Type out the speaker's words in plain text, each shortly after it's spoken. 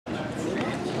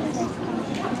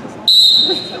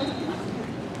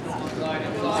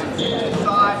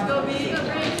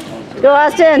Go,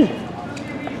 Austin.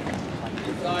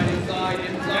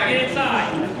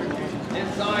 Inside.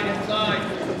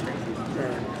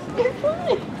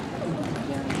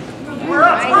 We're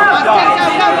up. Drive.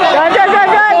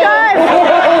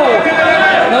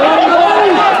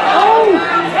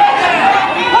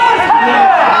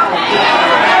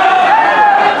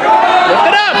 Lift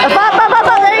it up. Up.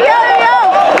 There you go.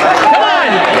 Come on.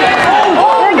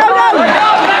 Go.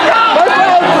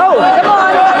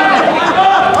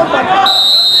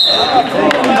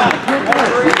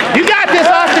 You got this,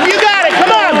 Austin. You got it.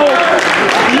 Come on.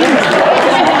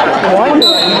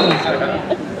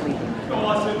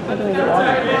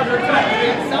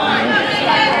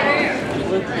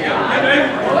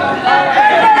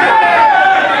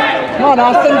 Come on,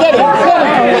 Austin, get it. Come on.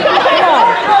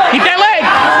 Keep that leg.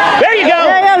 There you go.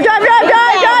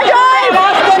 Drive.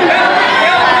 Austin.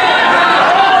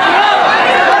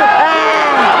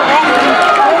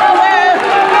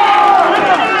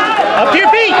 Up to your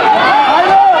feet.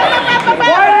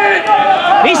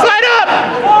 Knee slide up.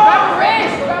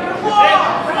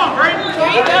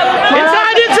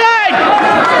 Inside.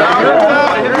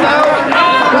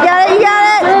 You got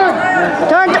it.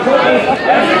 Turn.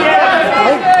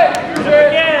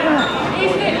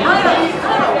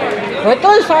 Right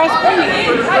there, Austin.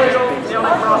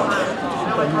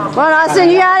 Come on, Austin,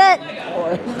 you got it.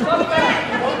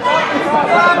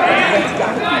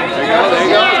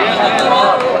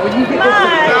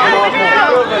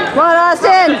 Come on,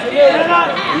 Austin.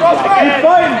 No.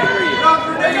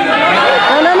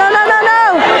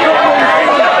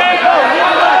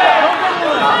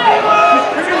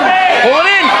 Pull it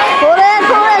in.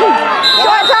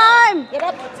 Short time.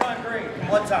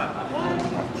 One time.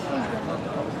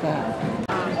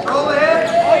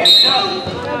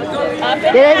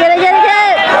 Get it.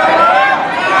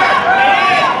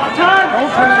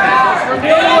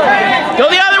 Go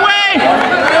the other way.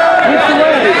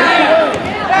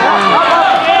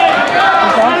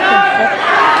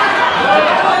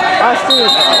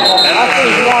 Austin's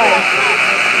wide.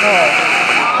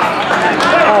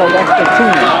 Oh, that's the 2.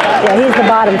 Yeah, he's the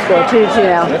bottom score, 2-2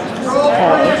 now.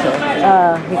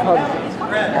 He called.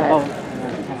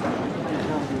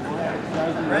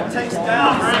 Red takes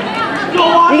down.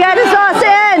 You got this,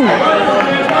 Austin.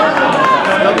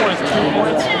 Another one is 2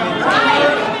 points.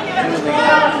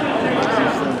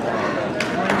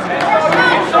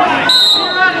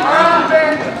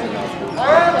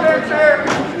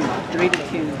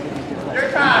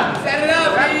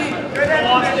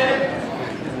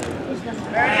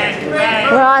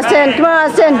 Come on, Austin.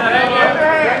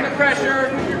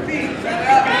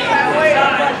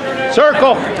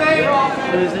 Circle.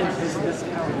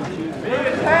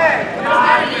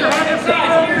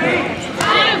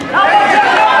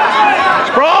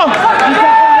 Sprawl.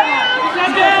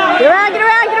 Get around.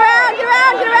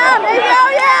 There you go,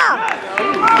 yeah.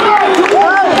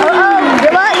 Oh.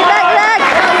 Good luck.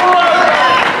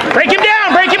 Break him down.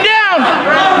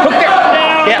 Hook there.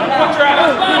 Yeah.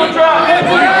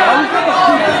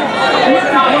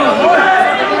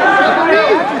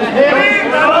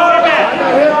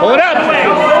 Pull it up.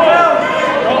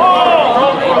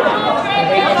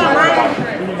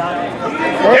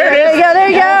 There it is. There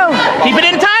you go. Keep it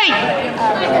in tight.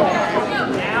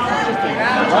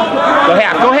 Go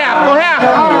half.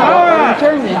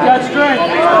 You got strength.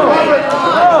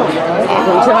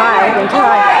 Going too high.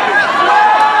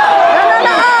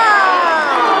 No.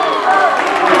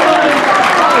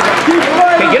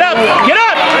 Okay, get up.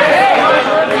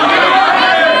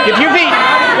 Get to your feet.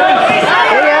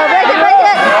 There you go, break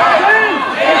it.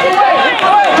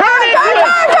 Turn it.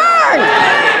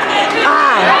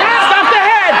 Stop the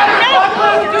head.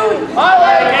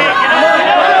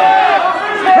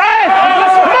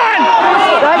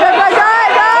 Brian, come on.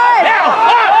 Drive. Now,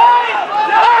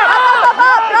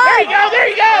 up. There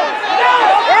you go.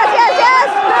 Yes.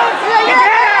 Get your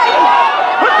head.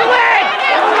 Hook the leg.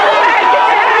 Get your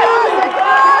head.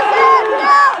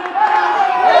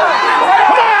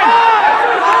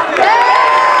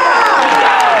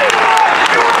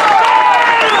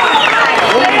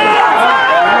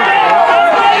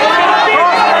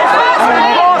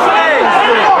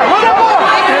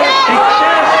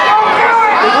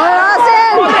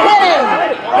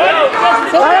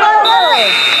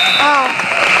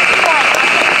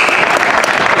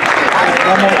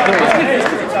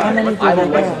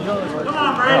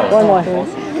 One more.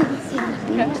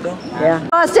 Yeah.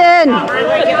 Austin! There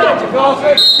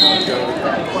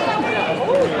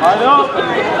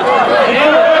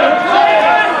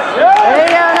you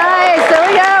go, nice. There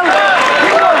we go.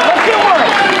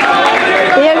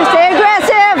 You have to stay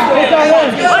aggressive.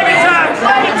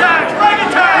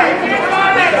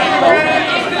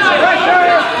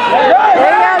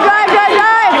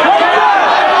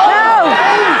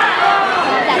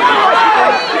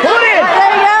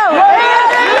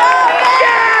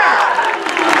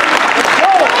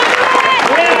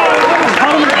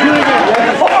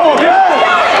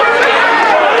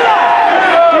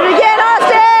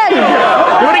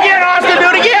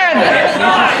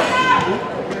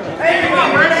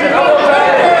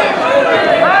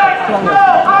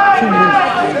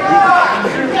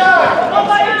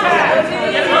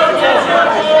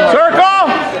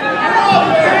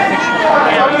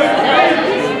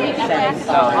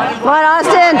 Come on,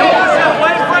 Austin.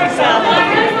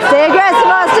 Stay aggressive,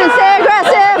 Austin. Stay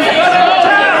aggressive.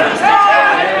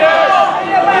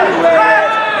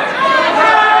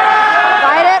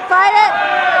 Fight it, fight it.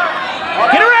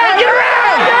 Get around, get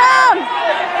around. Get around.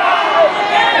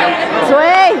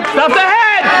 Sway. Stop the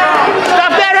head.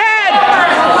 Stop that head.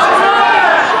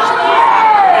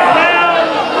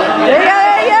 There you go,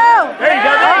 there you go. There you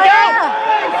go, there you go.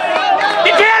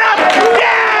 Get your head up.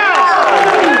 Down.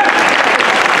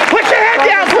 Put your head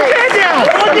down, put your head down.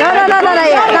 No, no, no, no, not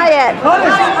yet, not yet. Do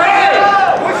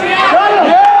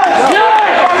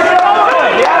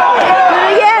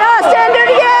it again, Austin, do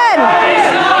it again.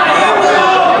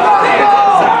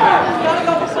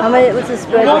 How many, what's the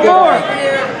spread? One more.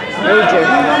 Major.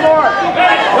 One more.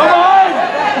 Come on.